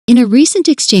In a recent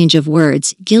exchange of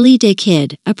words, Gillie Da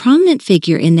Kid, a prominent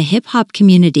figure in the hip-hop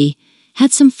community,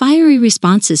 had some fiery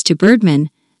responses to Birdman,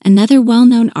 another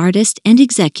well-known artist and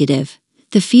executive.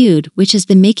 The feud, which has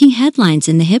been making headlines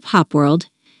in the hip-hop world,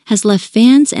 has left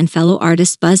fans and fellow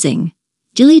artists buzzing.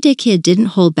 Gillie Da Kid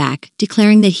didn't hold back,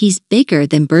 declaring that he's bigger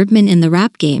than Birdman in the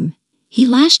rap game. He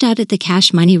lashed out at the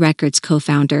Cash Money Records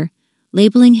co-founder,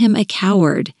 labeling him a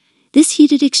coward. This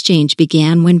heated exchange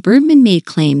began when Birdman made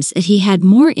claims that he had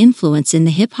more influence in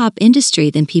the hip-hop industry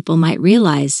than people might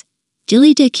realize.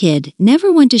 Gillie Da Kid,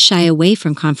 never one to shy away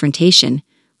from confrontation,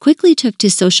 quickly took to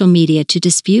social media to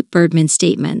dispute Birdman's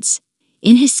statements.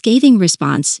 In his scathing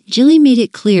response, Gillie made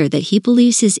it clear that he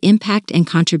believes his impact and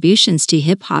contributions to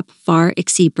hip-hop far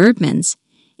exceed Birdman's,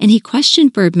 and he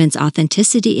questioned Birdman's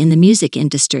authenticity in the music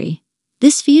industry.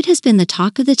 This feud has been the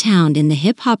talk of the town in the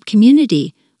hip-hop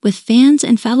community, with fans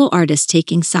and fellow artists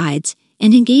taking sides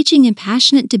and engaging in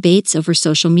passionate debates over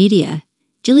social media.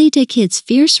 Gillie Da Kid's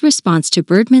fierce response to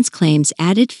Birdman's claims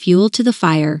added fuel to the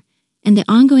fire, and the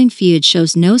ongoing feud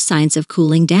shows no signs of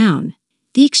cooling down.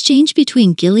 The exchange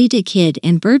between Gillie Da Kid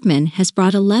and Birdman has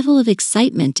brought a level of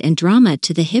excitement and drama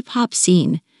to the hip-hop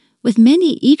scene, with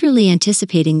many eagerly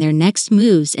anticipating their next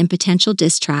moves and potential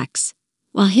diss tracks.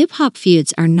 While hip-hop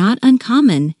feuds are not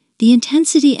uncommon, the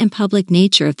intensity and public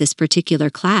nature of this particular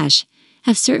clash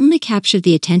have certainly captured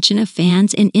the attention of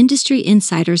fans and industry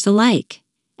insiders alike.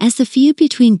 As the feud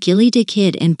between Gillie Da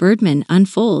Kid and Birdman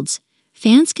unfolds,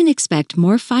 fans can expect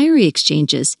more fiery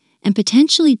exchanges and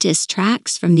potentially diss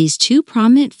tracks from these two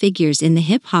prominent figures in the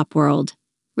hip-hop world.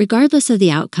 Regardless of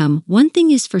the outcome, one thing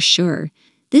is for sure: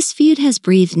 this feud has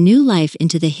breathed new life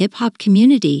into the hip-hop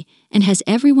community and has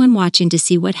everyone watching to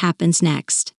see what happens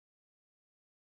next.